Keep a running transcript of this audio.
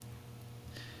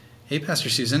Hey, Pastor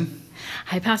Susan.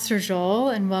 Hi, Pastor Joel,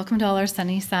 and welcome to all our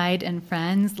Sunnyside and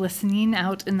friends listening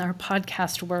out in our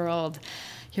podcast world.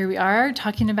 Here we are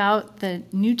talking about the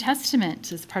New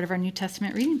Testament as part of our New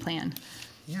Testament reading plan.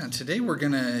 Yeah, today we're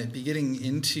going to be getting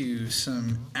into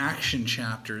some action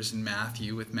chapters in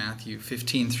Matthew, with Matthew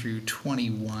 15 through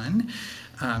 21.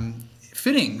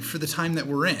 Fitting for the time that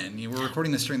we're in. We're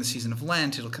recording this during the season of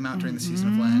Lent. It'll come out during the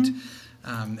season of Lent.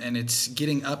 And it's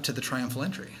getting up to the triumphal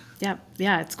entry.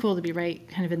 Yeah, it's cool to be right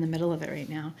kind of in the middle of it right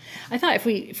now. I thought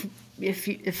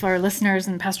if our listeners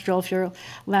and Pastor Joel, if you'll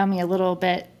allow me a little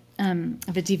bit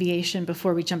of a deviation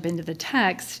before we jump into the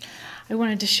text, I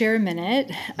wanted to share a minute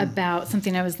about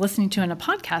something I was listening to in a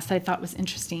podcast that I thought was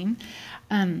interesting.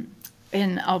 And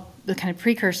the kind of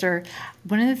precursor,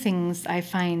 one of the things I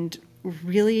find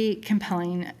really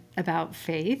compelling about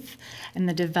faith and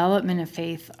the development of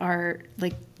faith are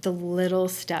like the little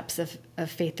steps of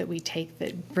faith that we take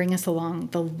that bring us along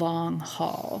the long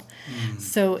haul.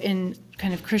 So in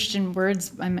kind of Christian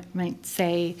words, I might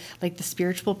say like the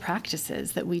spiritual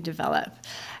practices that we develop.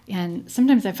 And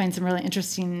sometimes I find some really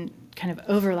interesting kind of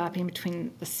overlapping between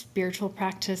the spiritual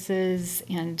practices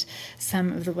and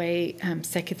some of the way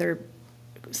secular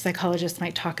psychologists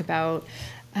might talk about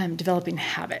developing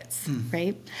habits,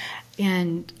 right?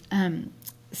 And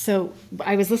so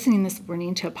I was listening this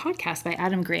morning to a podcast by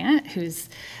Adam Grant, who's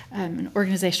an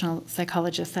organizational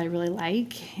psychologist that I really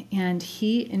like, and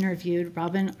he interviewed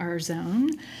Robin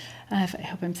Arzón, I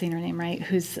hope I'm saying her name right,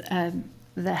 who's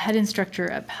the head instructor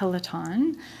at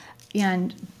Peloton.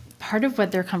 And part of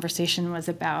what their conversation was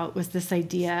about was this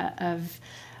idea of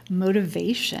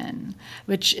motivation,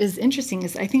 which is interesting.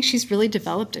 Is I think she's really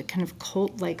developed a kind of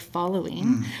cult-like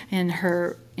following in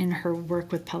her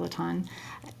work with Peloton,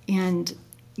 and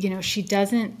she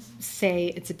doesn't say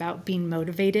it's about being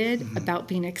motivated, about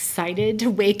being excited to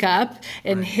wake up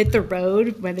and hit the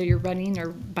road, whether you're running or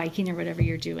biking or whatever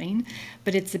you're doing,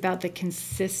 but it's about the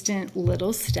consistent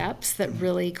little steps that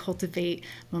really cultivate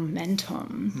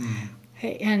momentum.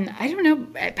 And I don't know,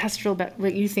 Pastor Joel, about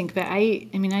what you think, but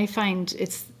I find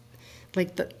it's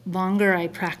like the longer I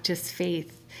practice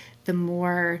faith, the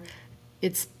more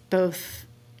it's both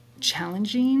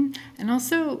challenging and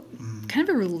also kind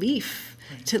of a relief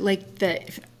to like that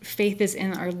faith is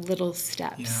in our little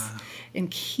steps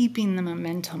and keeping the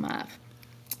momentum up.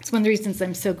 It's one of the reasons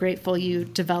I'm so grateful you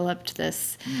developed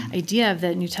this idea of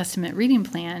the New Testament reading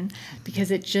plan,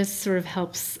 because it just sort of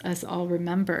helps us all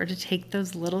remember to take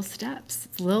those little steps,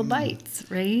 little bites,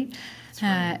 right?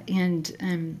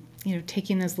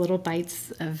 Taking those little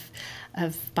bites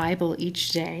of Bible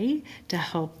each day to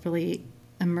help really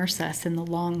immerse us in the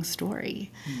long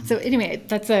story. So anyway,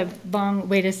 that's a long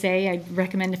way to say I'd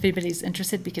recommend, if anybody's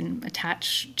interested, we can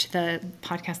attach to the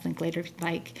podcast link later if you'd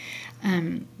like,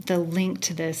 the link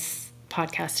to this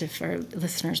podcast if our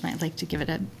listeners might like to give it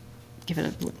a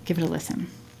listen.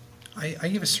 I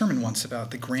gave a sermon once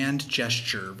about the grand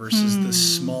gesture versus the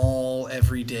small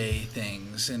everyday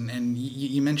things. And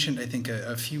you mentioned, I think,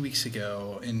 a few weeks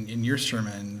ago in your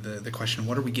sermon, the question,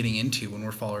 what are we getting into when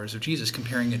we're followers of Jesus,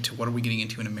 comparing it to what are we getting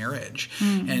into in a marriage?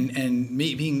 And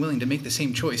being willing to make the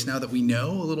same choice now that we know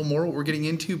a little more what we're getting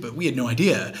into, but we had no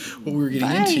idea what we were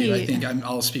getting into. I think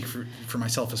I'll speak for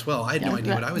myself as well. I had no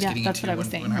idea what I was getting into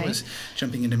when I was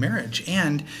jumping into marriage.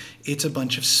 And it's a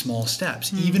bunch of small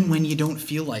steps, even when you don't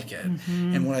feel like it.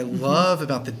 And what I love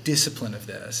about the discipline of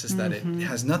this is that it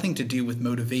has nothing to do with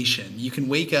motivation. You can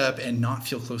wake up and not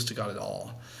feel close to God at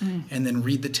all, and then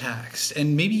read the text.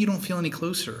 And maybe you don't feel any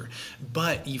closer,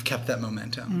 but you've kept that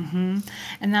momentum.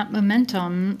 And that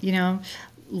momentum,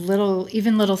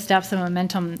 little steps of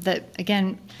momentum that,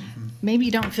 again, maybe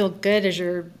you don't feel good as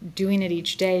you're doing it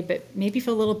each day, but maybe you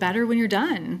feel a little better when you're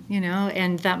done,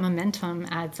 and that momentum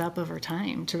adds up over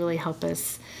time to really help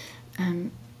us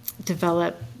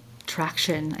develop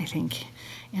traction, I think,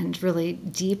 and really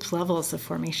deep levels of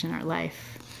formation in our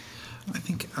life. I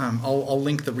think I'll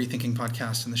link the Rethinking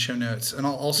podcast in the show notes, and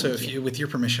I'll also, with your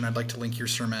permission, I'd like to link your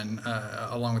sermon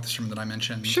along with the sermon that I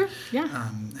mentioned. Sure. Yeah.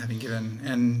 Having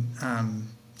given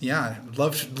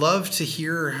love to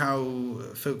hear how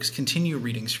folks continue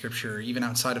reading Scripture even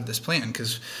outside of this plan,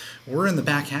 because we're in the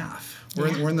back half.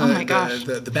 We're in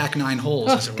the back 9 holes,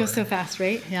 as it were. It goes so fast,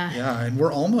 right? Yeah. Yeah, and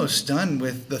we're almost done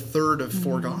with the third of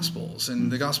 4 Gospels.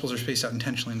 And the Gospels are spaced out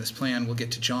intentionally in this plan. We'll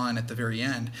get to John at the very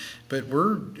end. But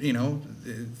we're,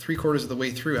 3/4 of the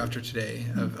way through after today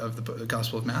of the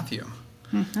Gospel of Matthew.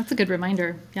 That's a good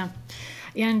reminder, yeah.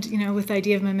 And, with the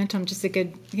idea of momentum, just a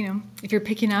good, if you're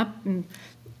picking up and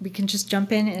we can just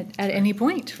jump in at any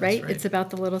point, right? right. It's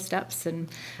about the little steps, and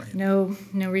Right. no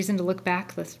reason to look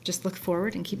back. Let's just look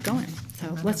forward and keep going. So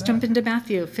Amen let's to jump that. into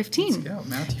Matthew 15. Let's go.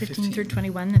 Matthew 15 through 15.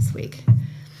 21 this week.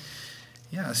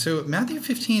 Yeah, so Matthew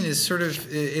 15 is sort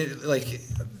of like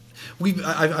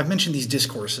I've mentioned these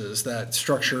discourses that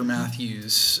structure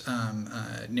Matthew's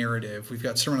narrative. We've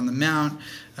got Sermon on the Mount,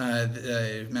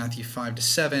 Matthew 5 to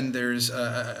 7. There's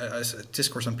a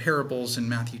discourse on parables in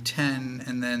Matthew 10,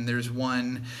 and then there's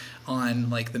one on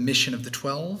like the mission of the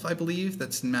 12, I believe.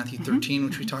 That's in Matthew 13,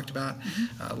 which we talked about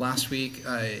last week.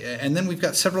 And then we've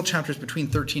got several chapters between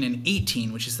 13 and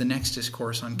 18, which is the next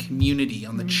discourse on community,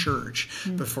 on the church,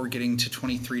 before getting to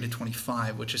 23 to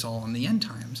 25, which is all on the end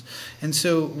times. And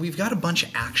so we've got a bunch of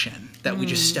action that we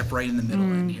just step right in the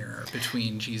middle in here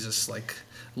between Jesus' like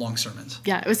long sermons.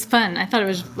 Yeah, it was fun. I thought it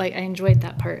was I enjoyed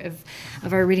that part of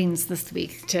our readings this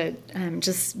week to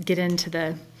just get into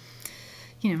the,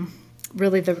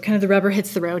 really the kind of the rubber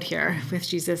hits the road here with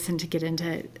Jesus, and to get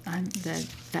into the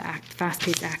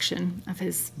fast-paced action of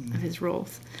his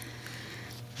roles.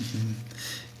 Mm-hmm.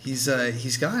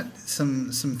 He's got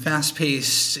some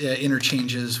fast-paced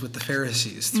interchanges with the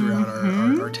Pharisees throughout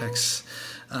our texts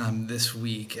this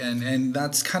week, and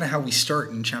that's kind of how we start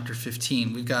in chapter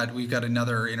 15. We've got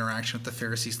another interaction with the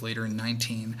Pharisees later in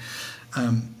 19,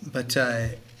 but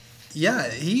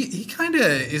he kind of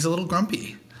is a little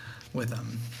grumpy with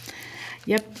them.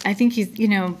 Yep, I think he's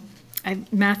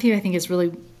Matthew I think is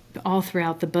really all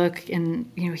throughout the book,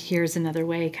 and here's another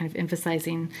way kind of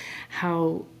emphasizing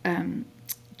how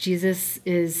Jesus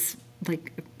is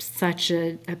like such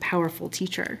a powerful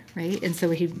teacher, right? And so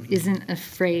he isn't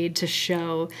afraid to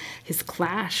show his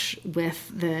clash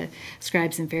with the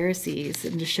scribes and Pharisees,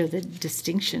 and to show the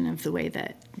distinction of the way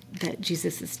that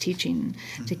Jesus is teaching,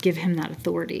 to give him that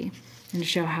authority, and to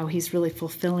show how he's really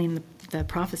fulfilling the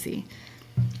prophecy.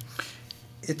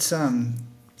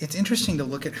 It's interesting to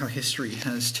look at how history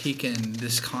has taken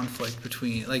this conflict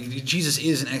between, like, Jesus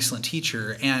is an excellent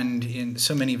teacher, and in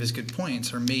so many of his good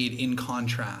points are made in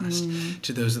contrast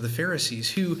to those of the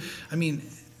Pharisees, who,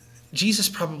 Jesus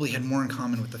probably had more in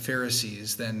common with the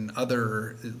Pharisees than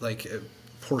other,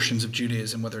 portions of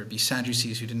Judaism, whether it be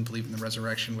Sadducees who didn't believe in the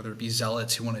resurrection, whether it be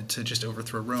Zealots who wanted to just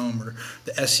overthrow Rome, or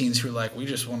the Essenes who were like, we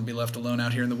just want to be left alone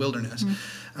out here in the wilderness.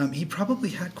 He probably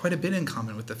had quite a bit in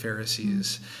common with the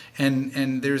Pharisees.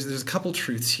 And there's a couple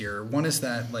truths here. One is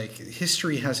that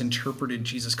history has interpreted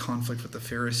Jesus' conflict with the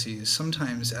Pharisees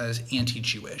sometimes as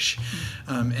anti-Jewish.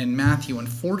 And Matthew,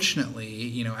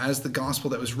 unfortunately, as the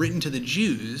gospel that was written to the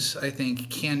Jews, I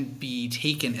think can be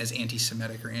taken as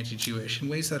anti-Semitic or anti-Jewish in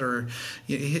ways that are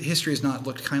history has not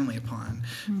looked kindly upon.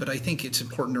 But I think it's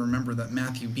important to remember that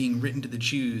Matthew, being written to the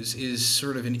Jews, is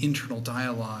sort of an internal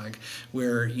dialogue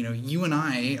where, you and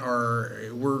I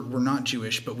we're not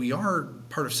Jewish, but we are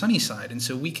part of Sunnyside, and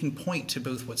so we can point to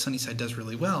both what Sunnyside does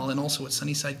really well and also what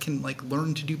Sunnyside can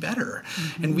learn to do better.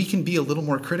 And we can be a little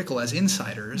more critical as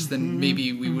insiders than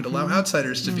maybe we would allow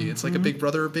outsiders to be. It's like a big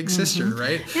brother or big sister,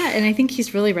 right? Yeah, and I think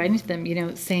he's really writing to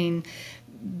them, saying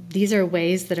these are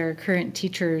ways that our current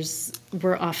teachers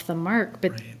were off the mark,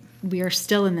 but we are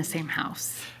still in the same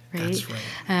house. Right? That's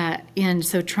right. And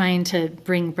so trying to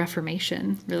bring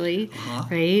reformation, really,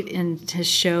 right? And to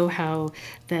show how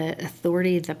the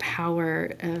authority, the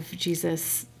power of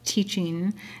Jesus'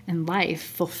 teaching and life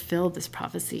fulfilled this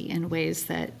prophecy in ways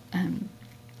that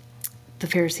the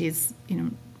Pharisees,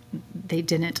 they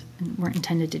didn't and weren't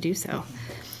intended to do so.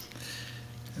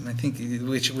 And I think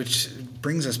which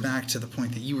brings us back to the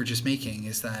point that you were just making,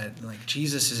 is that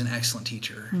Jesus is an excellent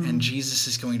teacher, and Jesus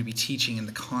is going to be teaching in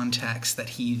the context that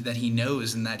he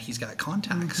knows and that he's got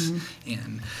contacts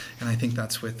in. And I think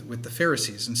that's with the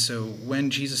Pharisees. And so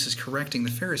when Jesus is correcting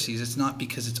the Pharisees, it's not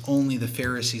because it's only the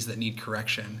Pharisees that need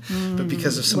correction, but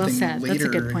because of something later That's a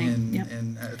good point.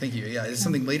 in thank you. Yeah, it's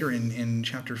something later in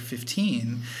chapter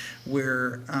 15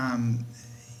 where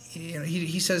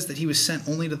he says that he was sent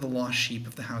only to the lost sheep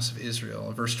of the house of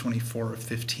Israel, verse 24 of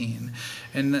 15.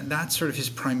 And that's sort of his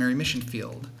primary mission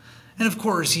field. And of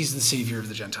course, he's the savior of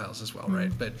the Gentiles as well, right?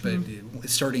 But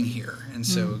starting here, and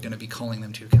so going to be calling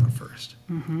them to account first.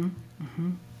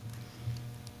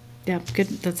 Yeah, good.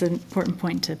 That's an important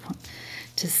point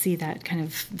to see that kind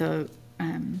of the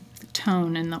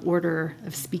tone and the order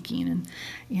of speaking,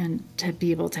 and to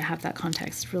be able to have that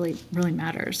context really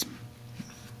matters.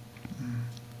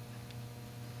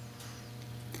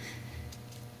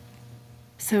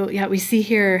 So yeah, we see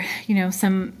here,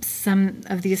 some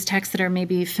of these texts that are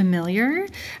maybe familiar,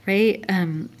 right?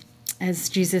 As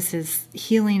Jesus is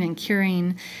healing and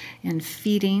curing and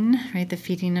feeding, right? The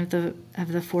feeding of the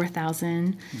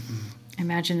 4,000, I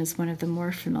imagine, is one of the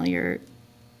more familiar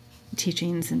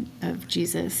teachings of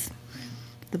Jesus,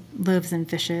 the loaves and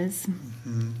fishes,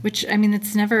 which, I mean,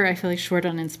 it's never, I feel like, short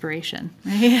on inspiration,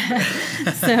 right?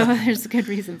 So there's a good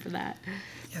reason for that.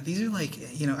 Yeah, these are like,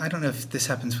 I don't know if this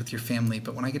happens with your family,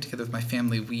 but when I get together with my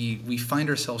family, we find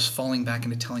ourselves falling back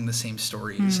into telling the same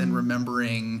stories and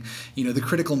remembering, the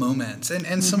critical moments.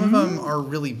 And some of them are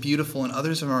really beautiful and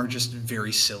others of them are just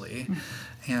very silly.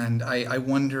 And I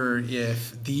wonder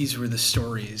if these were the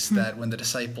stories that when the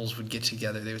disciples would get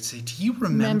together, they would say, do you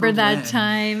remember that when?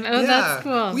 time? Oh, yeah, that's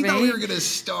cool. We thought we were going to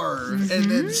starve. And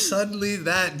then suddenly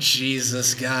that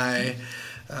Jesus guy...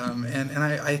 And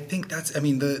I think that's,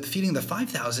 the feeding the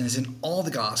 5,000 is in all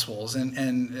the Gospels, and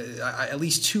at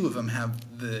least two of them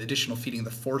have the additional feeding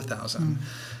the 4,000.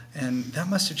 And that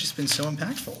must have just been so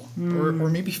impactful, or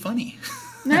maybe funny.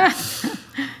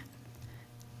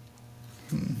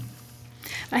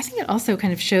 I think it also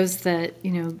kind of shows that,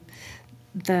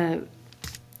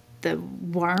 the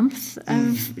warmth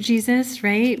of Jesus,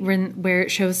 right? Where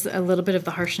it shows a little bit of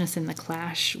the harshness in the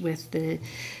clash with the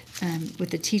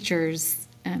teachers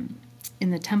in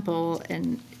the temple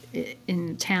and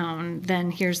in town,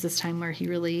 then here's this time where he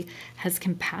really has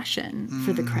compassion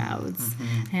for the crowds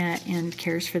and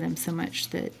cares for them so much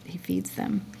that he feeds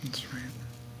them.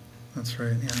 That's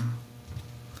right, yeah.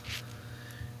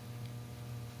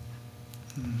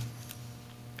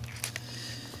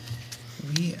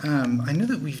 I know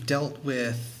that we've dealt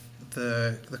with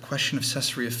the question of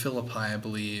Caesarea Philippi, I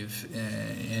believe,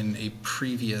 in a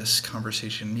previous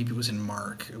conversation. Maybe it was in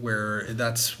Mark,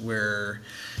 that's where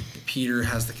Peter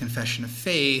has the confession of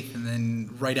faith, and then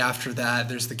right after that,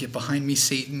 there's the "Get behind me,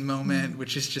 Satan" moment,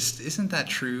 which is just, isn't that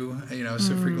true?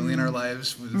 So frequently in our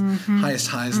lives, with highest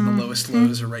highs and the lowest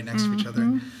lows are right next to each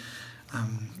other.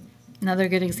 Another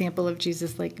good example of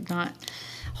Jesus, like, not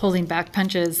holding back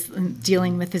punches and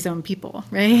dealing with his own people,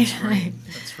 right? That's right.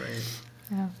 That's right.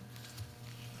 Yeah.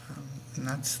 And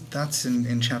that's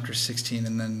in chapter 16,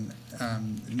 and then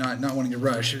not wanting to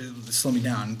rush, slow me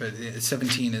down, but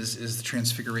 17 is the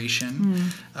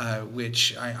Transfiguration,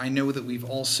 which I know that we've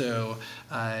also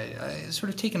sort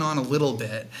of taken on a little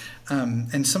bit,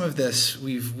 and some of this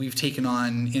we've taken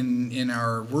on in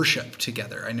our worship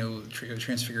together. I know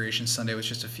Transfiguration Sunday was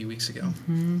just a few weeks ago.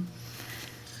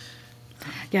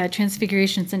 Yeah,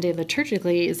 Transfiguration Sunday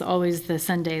liturgically is always the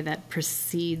Sunday that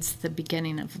precedes the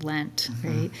beginning of Lent,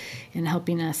 right? And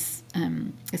helping us,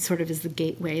 it sort of is the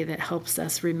gateway that helps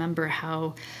us remember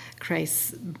how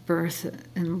Christ's birth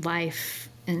and life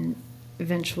and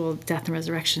eventual death and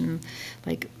resurrection,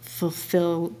 like,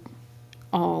 fulfill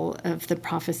all of the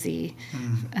prophecy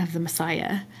of the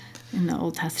Messiah in the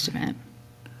Old Testament.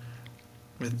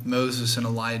 With Moses and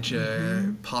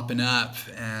Elijah popping up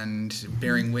and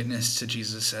bearing witness to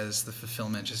Jesus as the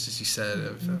fulfillment, just as you said,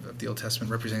 of the Old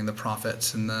Testament, representing the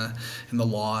prophets and the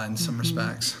law in some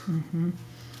respects.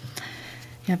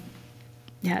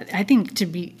 Yeah. I think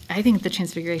the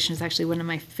Transfiguration is actually one of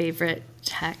my favorite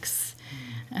texts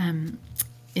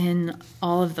in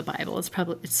all of the Bible. It's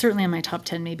certainly in my top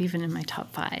 10, maybe even in my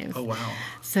top 5. Oh wow!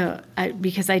 So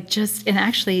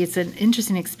actually it's an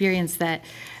interesting experience that.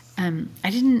 I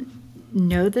didn't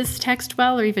know this text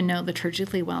well or even know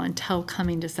liturgically well until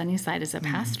coming to Sunnyside as a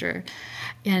pastor.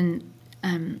 And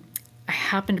I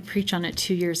happened to preach on it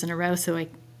 2 years in a row,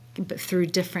 but through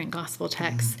different gospel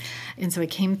texts. And so I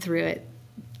came through it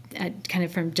kind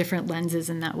of from different lenses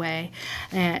in that way.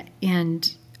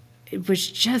 And it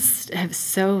was just, I was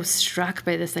so struck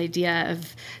by this idea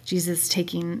of Jesus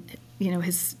taking,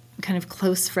 his kind of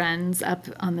close friends up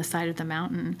on the side of the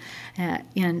mountain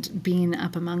and being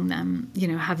up among them,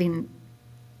 having,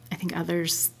 I think other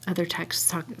texts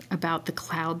talk about the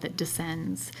cloud that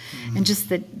descends and just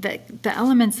the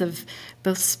elements of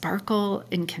both sparkle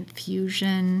and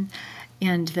confusion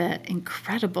and the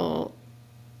incredible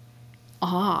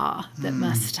awe that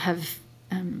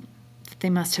they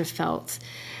must have felt,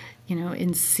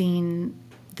 in seeing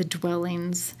the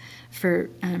dwellings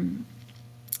for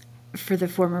the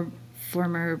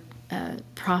former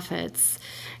prophets,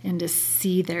 and to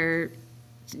see to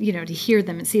hear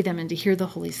them and see them, and to hear the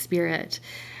Holy Spirit,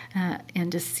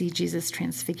 and to see Jesus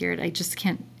transfigured. It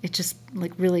just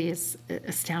really is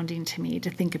astounding to me to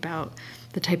think about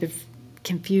the type of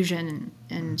confusion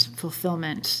and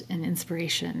fulfillment and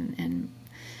inspiration and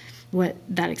what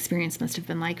that experience must have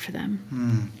been like for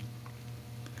them.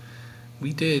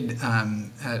 We did,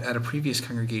 at a previous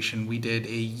congregation, we did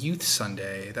a youth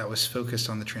Sunday that was focused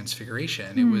on the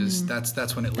Transfiguration. It was,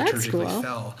 that's when it That's liturgically cool.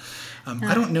 fell.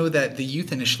 I don't know that the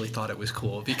youth initially thought it was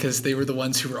cool because they were the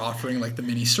ones who were offering like the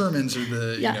mini sermons or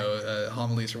the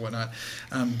homilies or whatnot.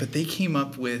 But they came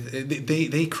up with,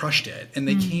 they crushed it, and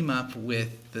they came up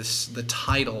with the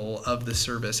title of the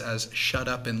service as "Shut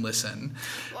Up and Listen,"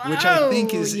 which I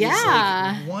think is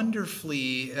like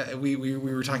wonderfully. We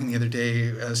were talking the other day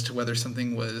as to whether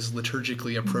something was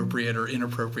liturgically appropriate or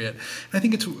inappropriate. And I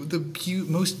think it's the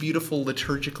most beautiful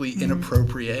liturgically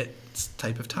inappropriate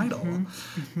type of title.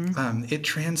 It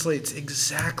translates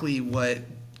exactly what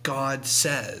God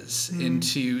says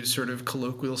into sort of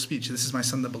colloquial speech. This is my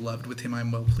son, the beloved, with him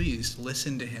I'm well pleased.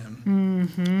 Listen to him.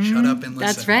 Shut up and listen.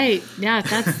 That's right. Yeah,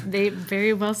 that's they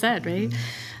very well said, right?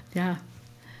 Yeah.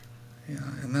 Yeah,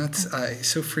 and that's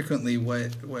so frequently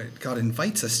what God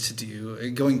invites us to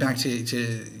do. Going back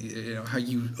to how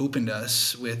you opened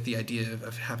us with the idea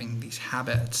of having these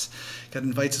habits, God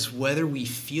invites us, whether we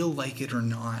feel like it or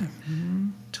not,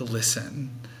 to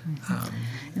listen.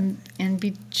 And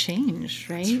be changed,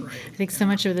 right? That's right. I think so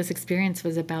much of this experience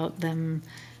was about them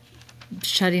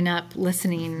shutting up,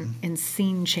 listening, and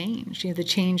seeing change. The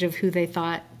change of who they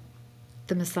thought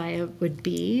the Messiah would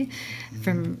be,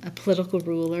 from a political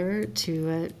ruler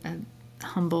to a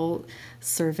humble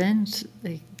servant.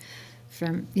 There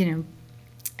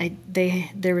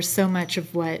was so much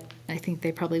of what I think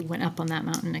they probably went up on that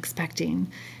mountain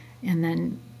expecting, and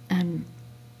then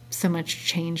so much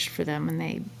changed for them when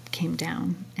they came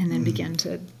down and then began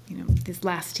to, these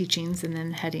last teachings, and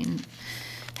then heading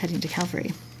to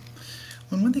Calvary.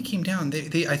 When they came down,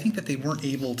 they I think that they weren't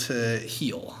able to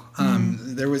heal.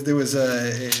 There was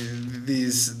the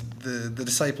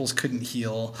disciples couldn't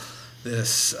heal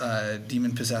this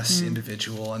demon-possessed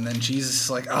individual, and then Jesus is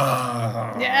like,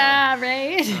 yeah,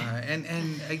 right.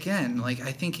 And again, like,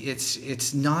 I think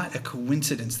it's not a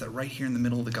coincidence that right here in the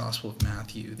middle of the Gospel of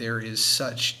Matthew there is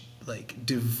such like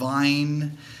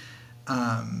divine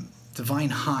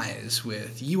highs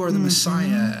with "You are the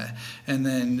Messiah," and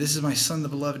then "This is my son, the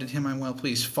beloved, in him I'm well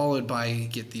pleased," followed by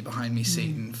 "Get thee behind me,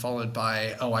 Satan," followed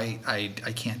by I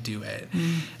can't do it.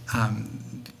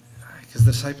 Because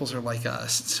the disciples are like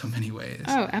us in so many ways.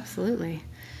 Oh, absolutely.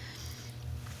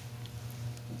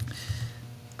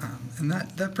 And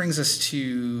that brings us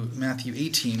to Matthew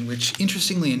 18, which,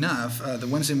 interestingly enough, the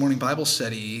Wednesday morning Bible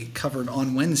study covered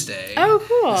on Wednesday. Oh,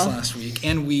 cool. This last week.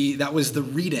 And that was the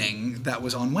reading that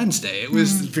was on Wednesday. It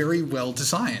was very well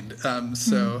designed.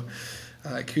 So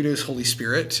kudos, Holy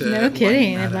Spirit. No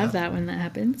kidding. I love that when that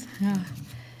happens. Yeah.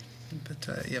 But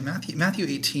Matthew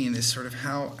 18 is sort of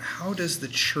how does the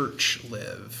church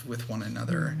live with one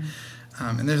another?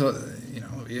 And there's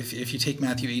if you take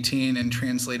Matthew 18 and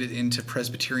translate it into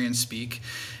Presbyterian speak,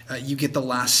 you get the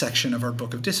last section of our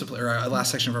book of discipline, or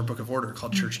last section of our book of order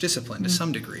called church discipline to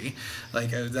some degree.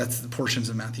 Like that's the portions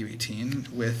of Matthew 18,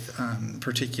 with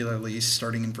particularly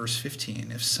starting in verse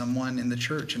 15. If someone in the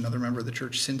church, another member of the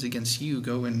church, sins against you,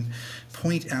 go and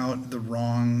point out the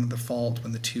wrong, the fault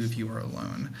when the two of you are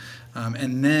alone.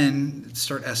 And then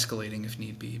start escalating if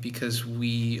need be, because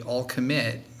we all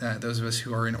commit, those of us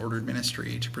who are in ordered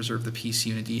ministry, to preserve the peace,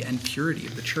 unity, and purity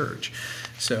of the church.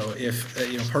 So if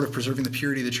part of preserving the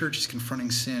purity of the church is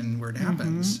confronting sin where it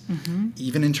happens,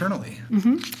 even internally.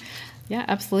 Yeah,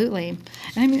 absolutely.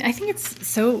 And I mean, I think it's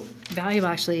so valuable,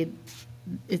 actually.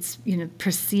 It's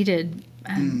preceded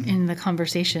in the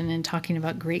conversation and talking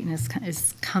about greatness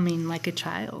is coming like a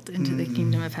child into the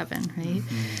kingdom of heaven,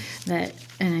 right?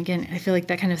 And again, I feel like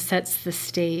that kind of sets the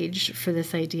stage for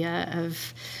this idea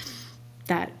of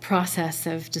that process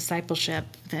of discipleship,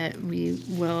 that we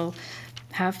will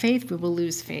have faith, we will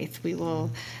lose faith, we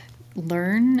will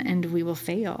learn, and we will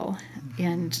fail.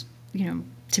 And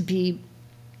to be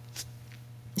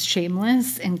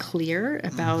shameless and clear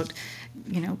about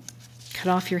cut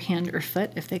off your hand or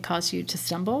foot if they cause you to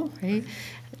stumble, right?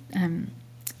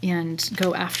 And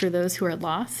go after those who are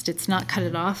lost. It's not cut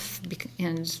it off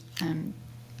and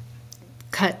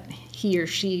cut he or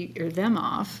she or them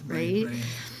off, right?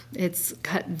 It's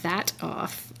cut that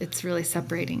off. It's really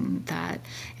separating that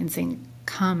and saying,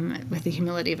 come with the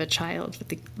humility of a child,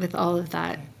 with all of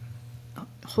that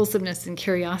wholesomeness and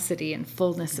curiosity and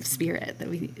fullness of spirit that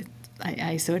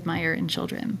I so admire in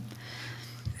children.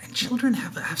 Children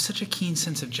have such a keen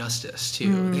sense of justice,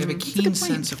 too. They have a keen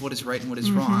sense of what is right and what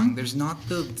is wrong. There's not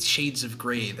the shades of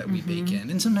gray that we bake in.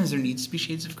 And sometimes there needs to be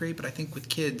shades of gray, but I think with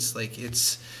kids, like,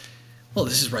 it's, well,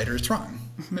 this is right or it's wrong.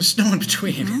 There's no in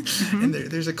between. And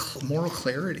there's a moral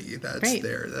clarity that's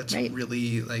there. That's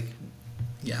really, like,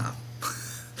 yeah.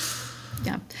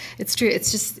 Yeah, it's true.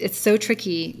 It's so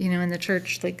tricky, in the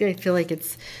church. Like, I feel like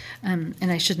it's, and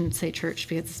I shouldn't say church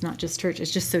because it's not just church.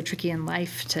 It's just so tricky in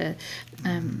life to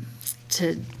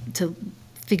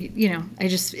figure,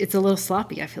 it's a little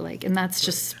sloppy, I feel like. And that's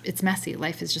just, it's messy.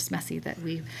 Life is just messy, that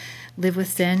we live with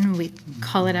sin. We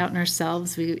call it out in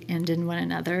ourselves. We end in one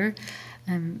another.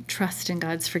 Trust in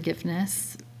God's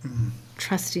forgiveness,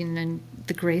 trusting in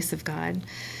the grace of God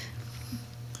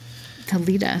to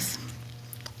lead us.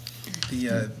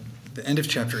 The end of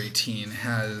chapter 18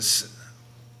 has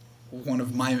one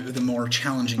of the more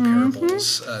challenging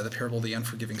parables, the parable of the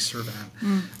unforgiving servant.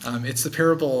 It's the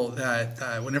parable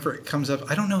that whenever it comes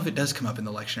up, I don't know if it does come up in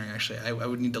the lectionary, actually. I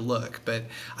would need to look, but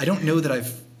I don't know that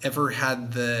I've ever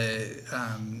had the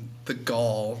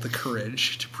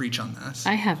courage to preach on this.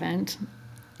 I haven't,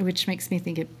 which makes me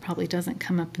think it probably doesn't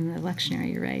come up in the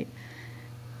lectionary. You're right.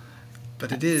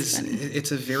 But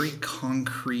it's a very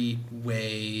concrete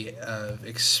way of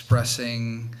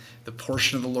expressing the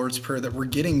portion of the Lord's Prayer that we're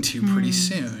getting to pretty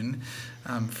soon.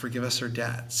 Forgive us our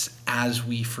debts as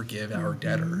we forgive our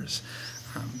debtors.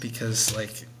 Because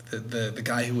like the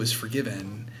guy who was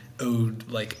forgiven owed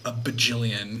like a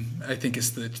bajillion, I think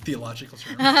is the theological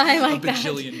term. I like $1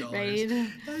 bajillion. Right.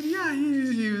 And yeah,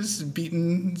 he was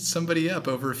beating somebody up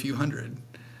over a few hundred.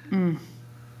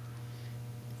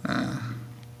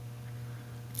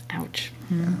 Ouch.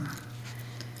 Yeah.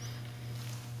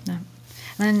 No.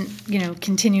 And then,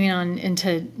 continuing on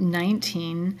into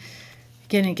 19,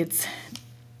 again, it gets,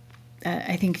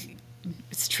 I think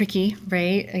it's tricky,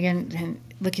 right? Again, and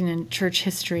looking in church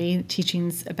history,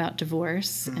 teachings about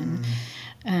divorce, and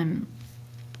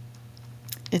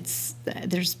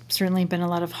there's certainly been a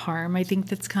lot of harm, I think,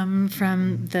 that's come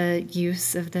from the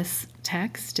use of this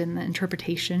text and the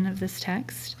interpretation of this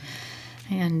text.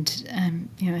 And,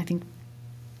 I think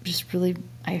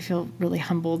I feel really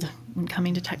humbled when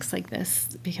coming to texts like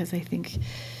this, because I think,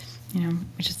 I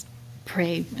just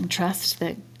pray and trust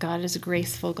that God is a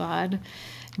graceful God,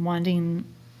 wanting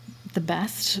the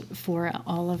best for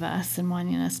all of us and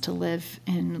wanting us to live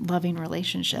in loving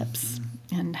relationships.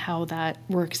 And how that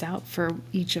works out for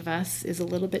each of us is a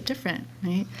little bit different,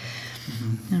 right?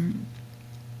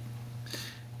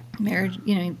 Marriage,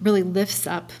 really lifts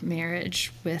up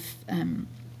marriage with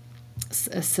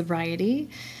a sobriety,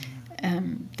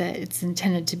 that it's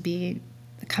intended to be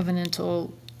a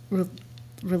covenantal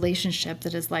relationship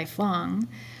that is lifelong,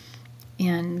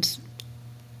 and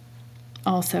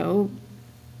also,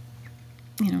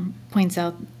 points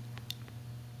out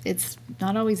it's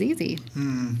not always easy.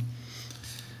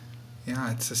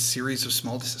 Yeah, it's a series of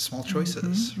small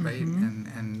choices, right?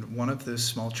 And one of those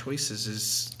small choices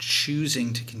is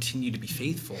choosing to continue to be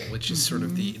faithful, which is sort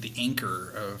of the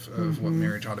anchor of what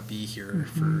marriage ought to be here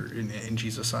in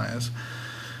Jesus' eyes.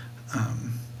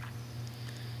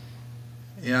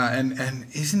 And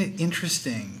isn't it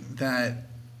interesting that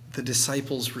the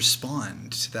disciples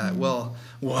respond to that? Well,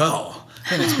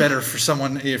 then it's better for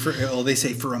someone. They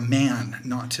say for a man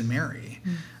not to marry.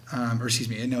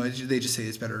 They just say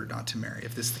it's better not to marry.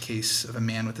 If this is the case of a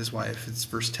man with his wife, it's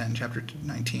verse 10, chapter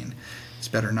 19. It's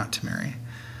better not to marry.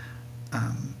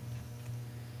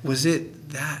 Was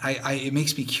it that? It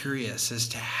makes me curious as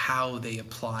to how they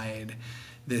applied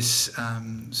this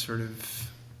sort of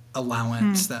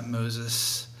allowance that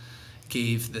Moses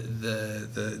gave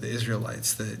the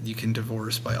Israelites, that you can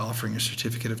divorce by offering a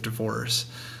certificate of divorce.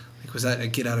 Like, was that a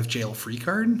get out of jail free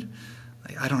card?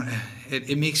 I don't.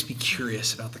 It makes me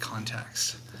curious about the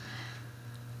context.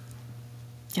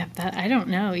 Yeah, that I don't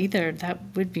know either. That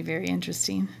would be very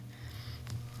interesting.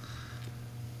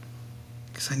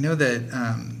 Because I know that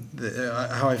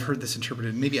how I've heard this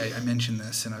interpreted. Maybe I mentioned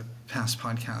this in a past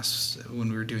podcast when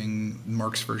we were doing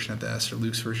Mark's version of this or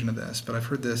Luke's version of this. But I've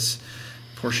heard this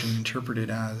portion interpreted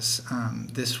as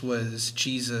this was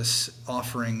Jesus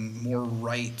offering more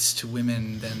rights to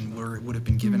women than would have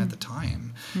been given at the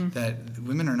time. That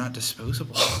women are not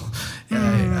disposable.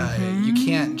 You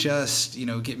can't just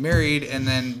get married and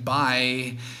then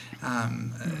buy.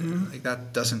 Like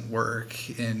that doesn't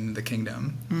work in the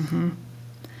kingdom.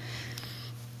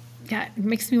 Yeah, it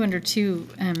makes me wonder too.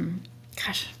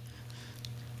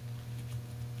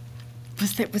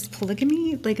 Was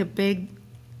polygamy like a big?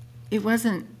 It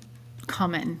wasn't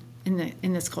common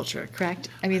in this culture, correct?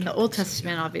 I mean, the Old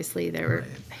Testament, obviously, there were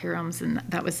harems, and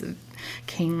that was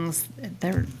kings.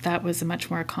 That was a much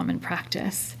more common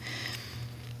practice.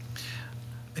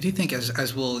 I do think,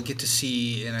 as we'll get to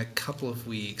see in a couple of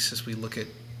weeks, as we look at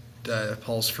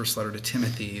Paul's first letter to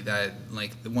Timothy, that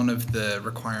like one of the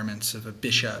requirements of a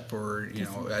bishop, or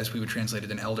as we would translate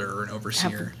it, an elder or an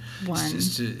overseer,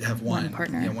 is to have one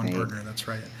partner. Yeah, one partner. That's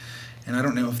right. And I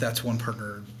don't know if that's one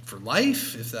partner for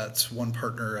life, if that's one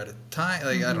partner at a time.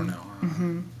 Like, I don't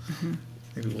know.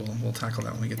 Maybe we'll tackle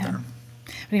that when we get there.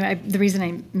 Anyway, the reason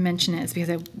I mention it is because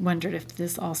I wondered if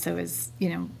this also is,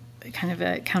 kind of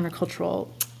a countercultural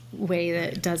way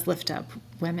that it does lift up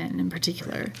women in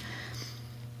particular,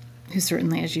 who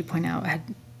certainly, as you point out,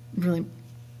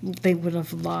 they would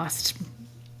have lost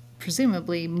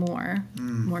presumably more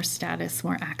status,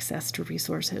 more access to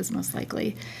resources, most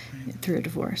likely through a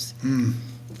divorce.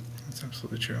 That's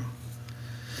absolutely true.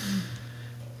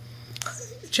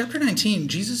 Chapter 19,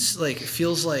 Jesus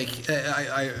feels like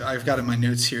I've got in my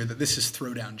notes here that this is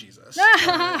throwdown Jesus.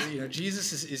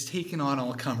 Jesus is taking on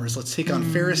all comers. Let's take on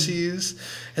Pharisees,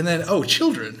 and then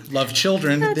children, love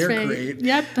children. They're right. Great.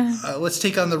 Yep. Let's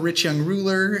take on the rich young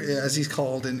ruler, as he's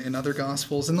called in other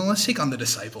gospels, and then let's take on the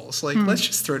disciples. Let's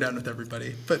just throw down with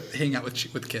everybody, but hang out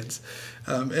with kids.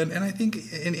 And I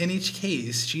think in each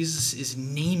case, Jesus is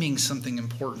naming something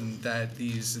important that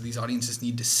these audiences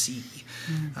need to see.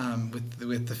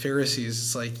 With the Pharisees,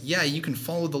 it's like, yeah, you can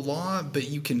follow the law, but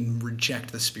you can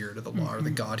reject the spirit of the law or the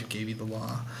God who gave you the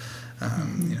law,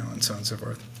 and so on and so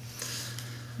forth.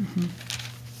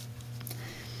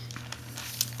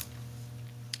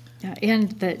 Yeah,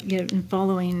 and that in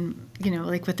following,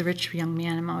 like with the rich young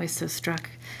man, I'm always so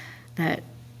struck that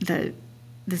the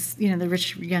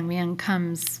rich young man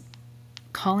comes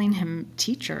calling him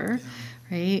teacher. Yeah.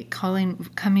 Right,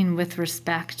 coming with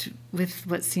respect, with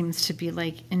what seems to be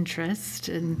like interest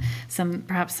and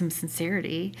perhaps some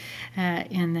sincerity,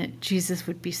 and that Jesus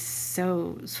would be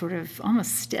so sort of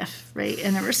almost stiff, right,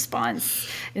 in the response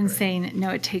in saying, no,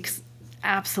 it takes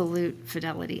absolute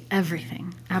fidelity,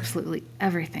 everything, absolutely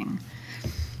everything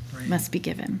must be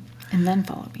given, and then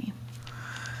follow me.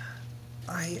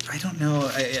 I don't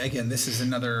know. Again, this is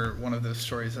another one of those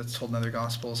stories that's told in other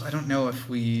Gospels. I don't know if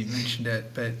we mentioned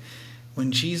it, but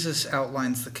when Jesus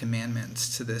outlines the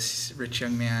commandments to this rich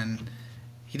young man,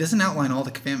 he doesn't outline all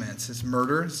the commandments. It's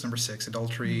murder, it's number 6,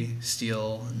 adultery,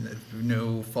 steal,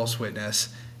 no false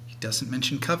witness. He doesn't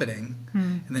mention coveting.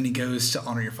 And then he goes to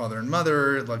honor your father and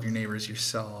mother, love your neighbors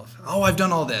yourself. Oh, I've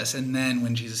done all this. And then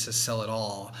when Jesus says sell it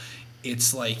all,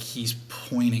 it's like he's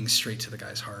pointing straight to the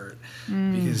guy's heart.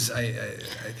 Because I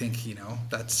think,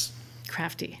 that's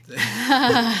crafty.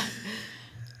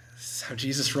 How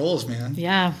Jesus rolls, man.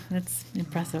 Yeah, that's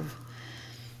impressive.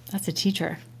 That's a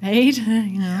teacher, right?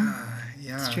 Yeah.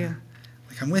 It's true.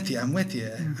 Like, I'm with you. I'm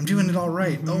doing it all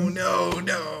right. Oh,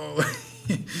 no.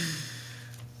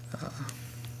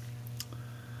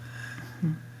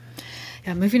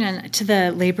 Yeah, moving on to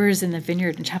the laborers in the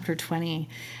vineyard in chapter 20.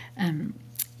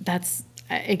 That's,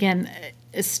 again,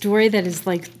 a story that is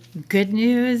like good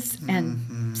news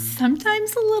and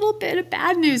sometimes a little bit of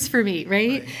bad news for me,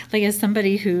 right? Like, as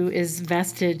somebody who is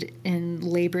vested in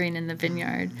laboring in the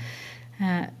vineyard,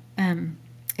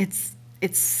 it's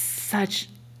such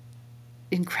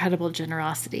incredible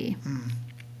generosity.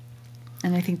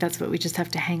 And I think that's what we just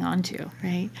have to hang on to,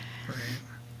 right? Right.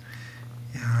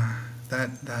 Yeah.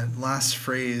 That last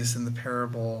phrase in the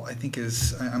parable, I think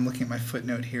I'm looking at my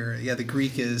footnote here. Yeah, the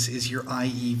Greek is your eye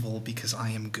evil because I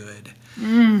am good.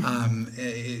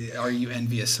 Are you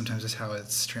envious? Sometimes is how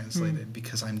it's translated,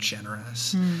 because I'm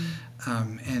generous.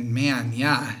 And man,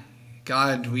 yeah,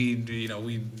 God, we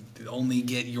only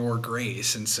get your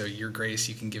grace, and so your grace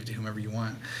you can give to whomever you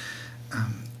want.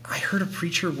 I heard a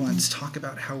preacher once talk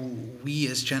about how we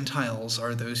as Gentiles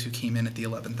are those who came in at the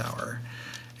 11th hour.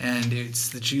 And it's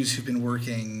the Jews who've been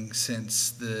working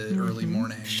since the early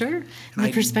morning. Sure. And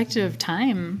the perspective of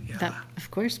time, that,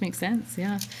 of course, makes sense.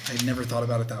 Yeah. I'd never thought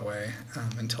about it that way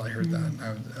until I heard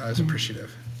that. I was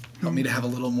appreciative. Helped me to have a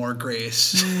little more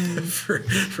grace for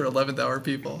 11th hour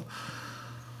people.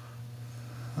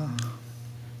 Oh.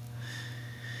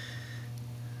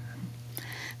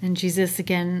 And Jesus,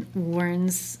 again,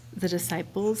 warns the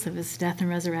disciples of his death and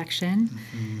resurrection.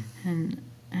 And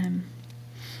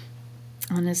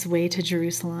on his way to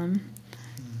Jerusalem.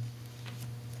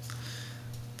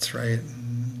 That's right.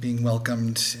 Being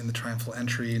welcomed in the triumphal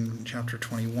entry in chapter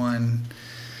 21.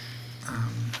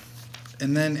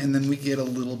 And then we get a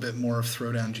little bit more of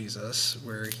Throwdown Jesus,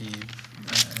 where he...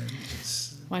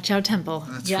 Watch out, temple.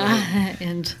 That's right.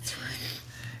 That's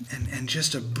right. And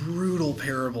just a brutal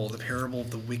parable, the parable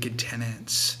of the wicked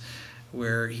tenants,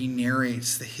 where he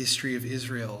narrates the history of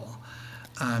Israel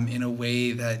in a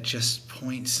way that just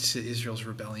points to Israel's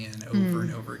rebellion over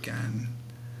and over again.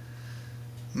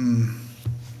 And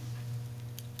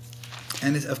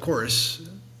of course,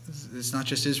 it's not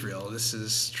just Israel. This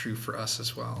is true for us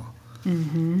as well.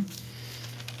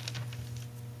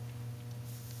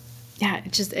 yeah,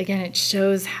 it just, again, it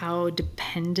shows how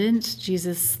dependent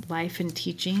Jesus' life and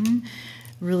teaching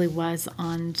really was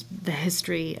on the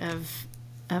history of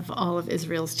all of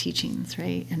Israel's teachings,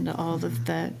 right? And all of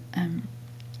the,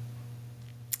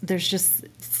 there's just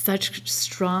such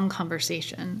strong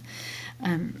conversation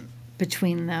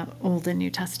between the Old and New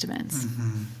Testaments.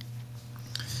 Mm-hmm.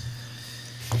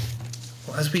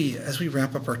 Well, as we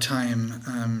wrap up our time,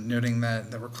 noting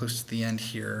that we're close to the end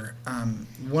here,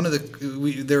 one of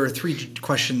there are three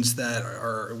questions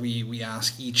that we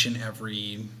ask each and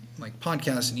every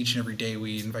podcast, and each and every day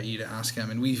we invite you to ask them.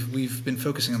 And we've been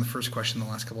focusing on the first question the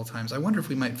last couple of times. I wonder if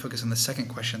we might focus on the second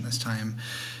question this time.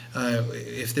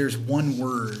 If there's one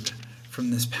word from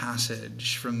this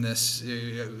passage, from this,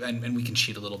 and we can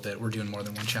cheat a little bit, we're doing more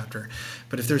than one chapter,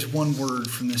 but if there's one word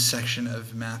from this section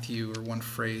of Matthew or one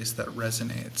phrase that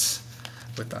resonates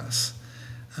with us,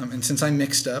 and since I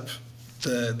mixed up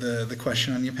the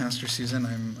question on you, Pastor Susan,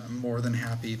 I'm more than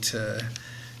happy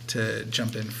to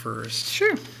jump in first.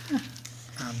 Sure. Yeah.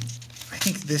 I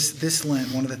think this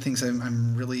Lent, one of the things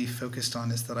I'm really focused on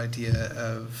is that idea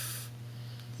of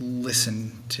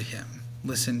listen to him.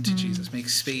 Listen to Jesus. Make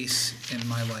space in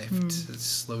my life to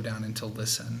slow down and to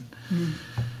listen.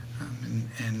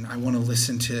 And I want to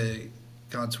listen to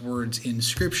God's words in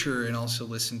Scripture, and also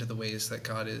listen to the ways that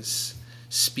God is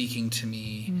speaking to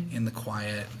me in the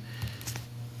quiet.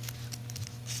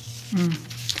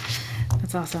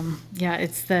 That's awesome. Yeah,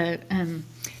 it's that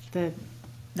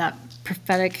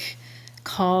prophetic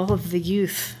call of the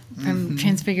youth from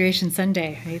Transfiguration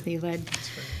Sunday, right? They led.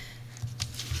 That's right.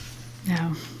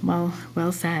 Yeah,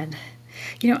 well said.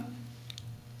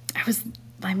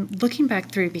 I'm looking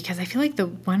back through, because I feel like the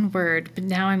one word, but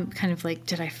now I'm kind of like,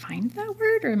 did I find that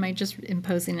word, or am I just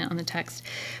imposing it on the text?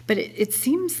 But it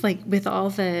seems like with all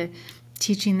the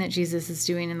teaching that Jesus is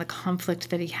doing and the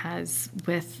conflict that he has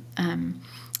with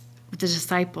the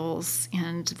disciples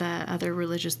and the other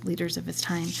religious leaders of his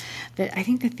time, that I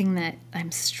think the thing that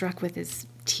I'm struck with is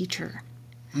teacher.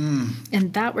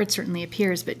 And that word certainly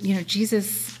appears, but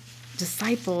Jesus'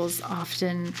 disciples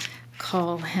often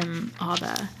call him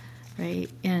Abba, right?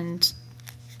 And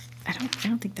I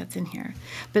don't think that's in here,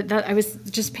 but that I was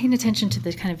just paying attention to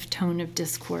the kind of tone of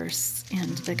discourse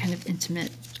and the kind of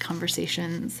intimate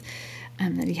conversations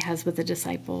that he has with the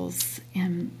disciples,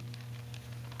 and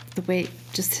the way,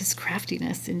 just his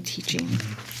craftiness in teaching. I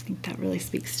think that really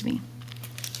speaks to me.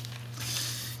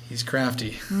 He's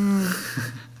crafty.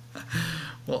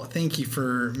 Well, thank you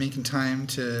for making time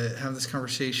to have this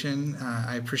conversation.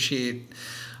 I appreciate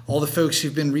all the folks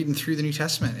who've been reading through the New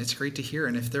Testament. It's great to hear.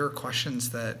 And if there are questions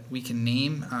that we can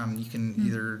name, you can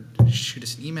either shoot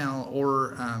us an email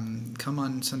or come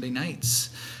on Sunday nights.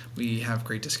 We have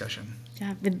great discussion.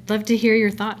 Yeah, I'd love to hear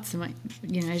your thoughts.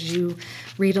 As you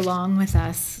read along with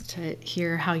us, to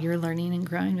hear how you're learning and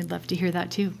growing. We'd love to hear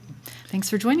that too. Thanks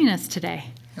for joining us today.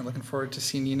 Yeah, looking forward to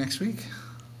seeing you next week.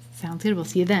 Sounds good. We'll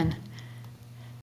see you then.